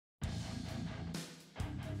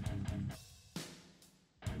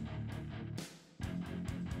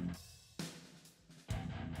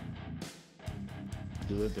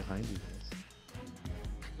do it behind you guys.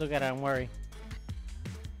 Look at it, don't worry.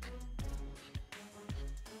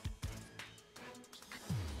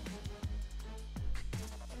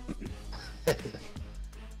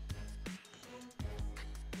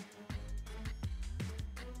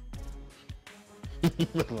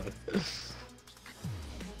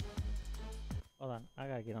 Hold on, I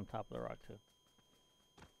gotta get on top of the rock too.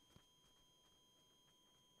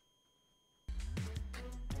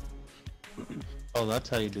 Oh, that's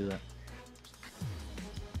how you do that.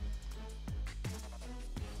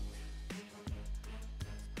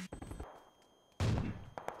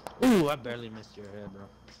 Ooh, I barely missed your head, bro.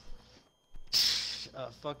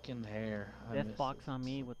 Fucking hair. Death box on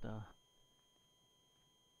me with the.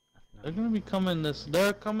 They're gonna be coming this.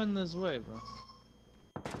 They're coming this way, bro.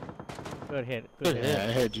 Good hit. Good hit. Yeah,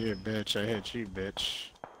 I hit you, bitch. I hit you, bitch.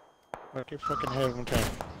 Fuck your fucking head one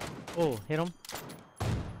time. Oh, hit him.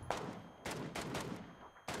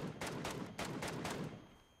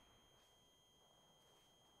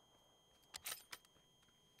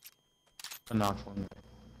 I knocked one guy.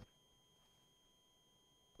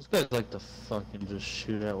 Those guys like to fucking just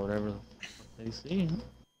shoot at whatever they see. Huh?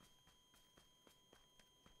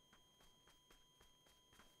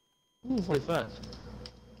 Ooh, 45.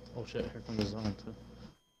 Oh shit, here comes the zone too.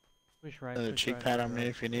 Push right. Another Push cheek right, pad push on me right.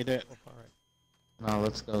 if you need it. Go far right. No,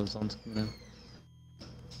 let's go, zone's coming in.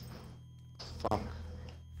 Fuck.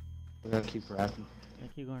 We gotta keep rapping. Yeah,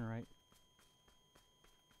 keep going right.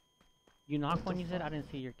 You knocked one, you said? I didn't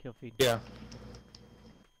see your kill feed. Yeah.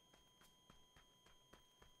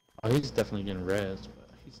 Oh, he's definitely getting rezzed, but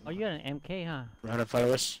he's Oh, you got an MK, huh? Right in front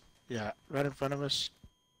of us. Yeah, right in front of us.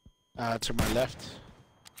 To my left.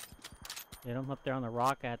 Hit him up there on the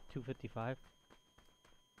rock at 255.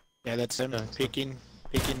 Yeah, that's him. Yeah, Peeking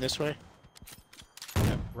this way.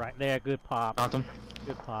 Right there, good pop. knocked him.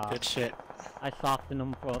 Good pop. Good shit. I softened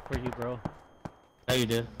him for you, bro. Yeah, you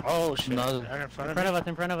did. Oh shit. Another- Right in front In of front me. of us,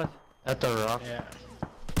 in front of us. At the rock. Yeah.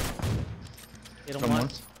 Hit him Come on.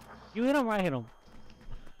 once. You hit him, or I hit him?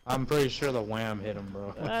 I'm pretty sure the wham hit him,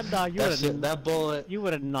 bro. Nah, you That shit, would've that bullet. you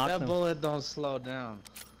would've knocked That him. bullet don't slow down.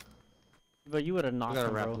 But you would've We knocked gotta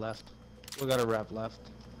him, wrap bro. left. We gotta wrap left.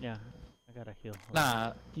 Yeah, I gotta heal.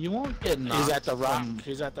 Nah, you won't get knocked. He's at the rock. from-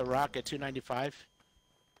 He's at the rock at 295.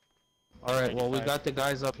 Alright, well we 95. got the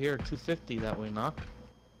guys up here, 250 that we knocked.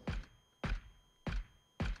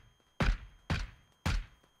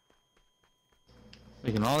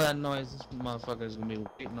 Making all that noise, this motherfucker's gonna be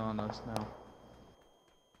waiting on us now.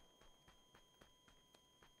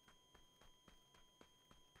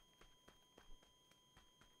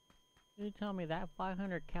 You tell me that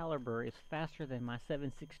 500 caliber is faster than my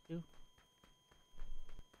 7.62?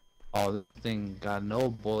 Oh, this thing got no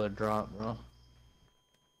bullet drop, bro.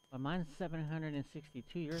 But mine's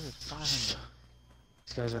 762. Yours is 500.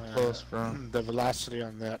 These guys are close, bro. The velocity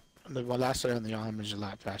on that. The velocity on the arm is a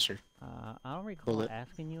lot faster. I don't recall Bullet.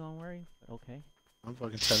 asking you on worry, but okay. I'm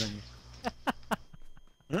fucking telling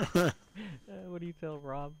you. What do you tell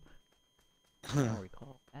Rob? I don't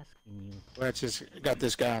recall asking you. Well, it's just got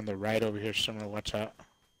this guy on the right over here. Someone watch out.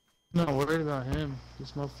 Not worried about him.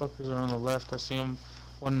 These motherfuckers are on the left. I see him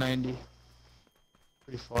 190.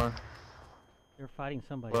 Pretty far. They're fighting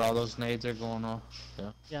somebody. Where all those nades are going off.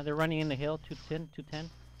 Yeah. Yeah, they're running in the hill. 210, 210.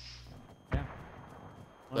 Yeah.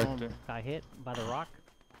 One of them Vector. got hit by the rock.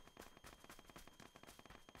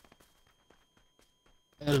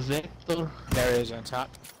 El Vector. There he is on top.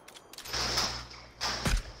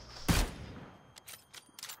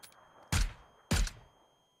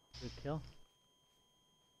 Good kill.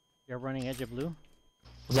 You're running edge of blue.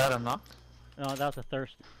 Was that a knock? No, that was a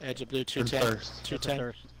thirst. Edge of blue Or 210. thirst? That's a 210.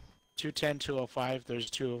 thirst. 210, 205. There's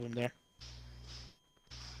two of them there.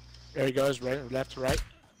 There he goes. Right, left, right.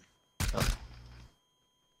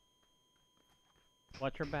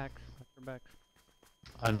 Watch your backs. Watch your backs.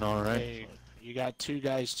 I know, right? Hey, you got two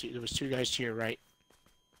guys. There was two guys to your right.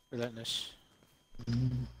 Relentless. Yeah,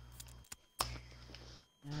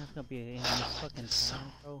 it's gonna be a fucking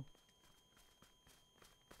time, bro.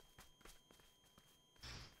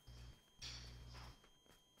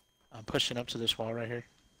 I'm pushing up to this wall right here.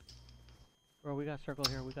 Bro, we got circle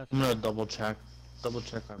here. We got I'm gonna circle. double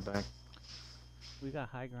check our back. We got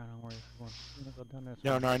high ground on where we're gonna go down there.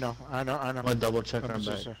 No, no, I know. I know. I'm gonna double check our I'm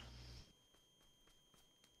back. just,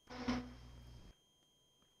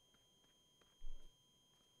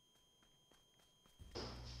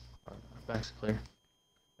 Our back's clear.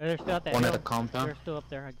 They're still at that One at hill. the compound. They're still up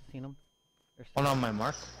there. I just seen them. They're still One on my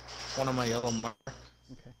mark. One on my yellow mark.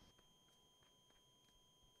 Okay.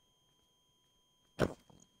 Ah,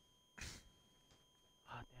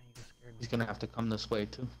 damn, you just scared me. He's gonna have to come this way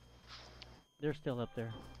too. They're still up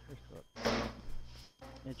there. They're still up there.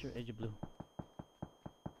 It's your edge of blue.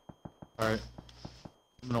 Alright.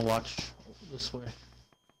 I'm gonna watch this way.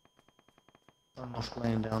 I don't know if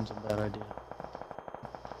laying down's a bad idea.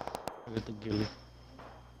 I get the ghillie.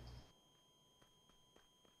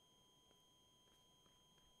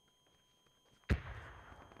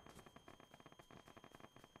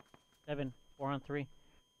 Seven, 4 on 3.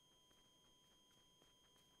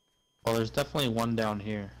 Well, there's definitely one down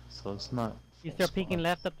here, so it's not. He's still peeking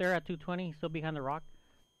left up there at 220. He's still behind the rock.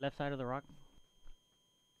 Left side of the rock.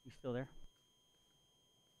 He's still there.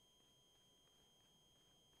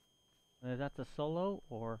 That's a solo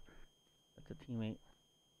or that's a teammate?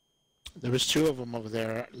 There was 2 of them over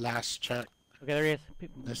there last check. Okay, there he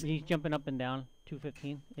is. He's jumping up and down.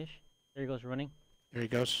 215-ish. There he goes running. There he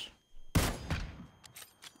goes.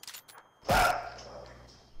 I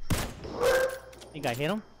think I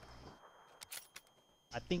hit him.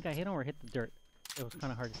 I think I hit him or hit the dirt. It was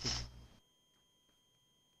kind of hard to see.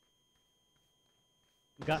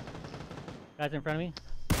 We got guys in front of me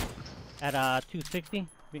at 260,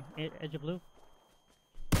 edge of blue.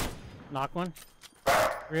 Knock one.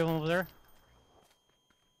 3 of them over there.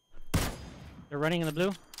 They're running in the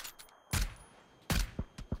blue.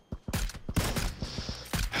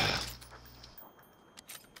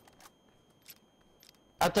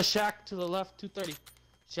 At the shack to the left, 230.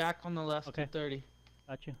 Shack on the left, Okay. 230.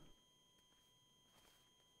 Got you.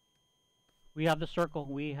 We have the circle.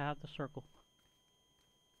 We have the circle.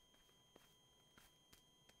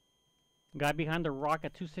 Guy behind the rock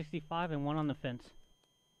at 265 and one on the fence.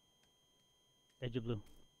 Edge of blue.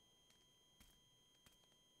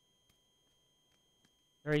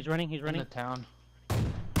 There he's running. He's In running. the town.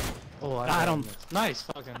 Oh, I Got him. Nice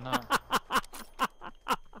fucking knock.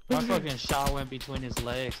 My fucking shot went between his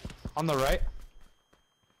legs. On the right.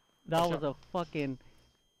 That Watch was a fucking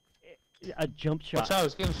a jump shot. Watch out, I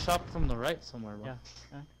was getting shot from the right somewhere, bro.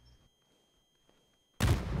 Yeah.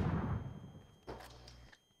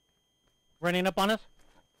 Running up on us.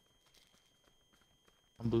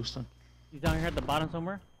 I'm boosting. He's down here at the bottom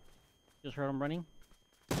somewhere. Just heard him running.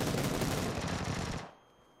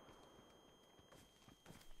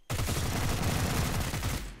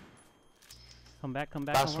 Come back, come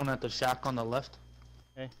back. Last one at the shack on the left.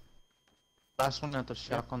 Okay. Last one at the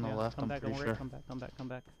shack on the left, come I'm back, pretty don't sure. worry. Come back, come back, come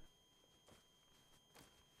back.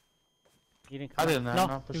 He didn't I come didn't back. know.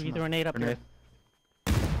 No, he threw a grenade up here.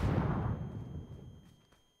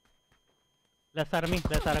 Left side of me,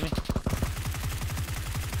 left side of me.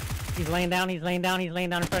 He's laying down, he's laying down, he's laying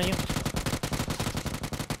down in front of you.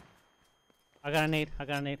 I got a nade, I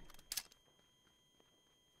got a nade.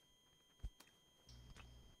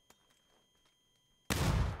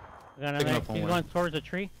 I got a Picking nade. up on He's where? going towards the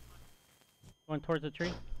tree. Going towards the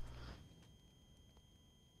tree.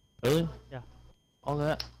 Really? Yeah. All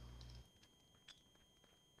that?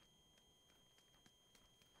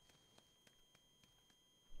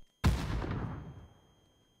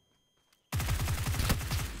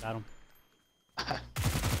 Got him.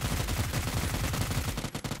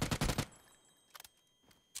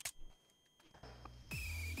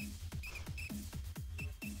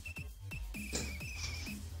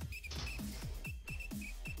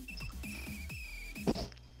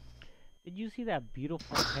 Did you see that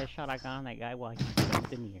beautiful headshot I got on that guy while he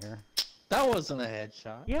jumped in the air? That wasn't a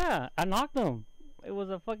headshot. Yeah, I knocked him. It was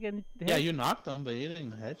a fucking Yeah, you knocked him, but you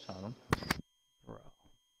didn't headshot him. Bro.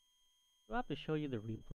 Do I have to show you the replay?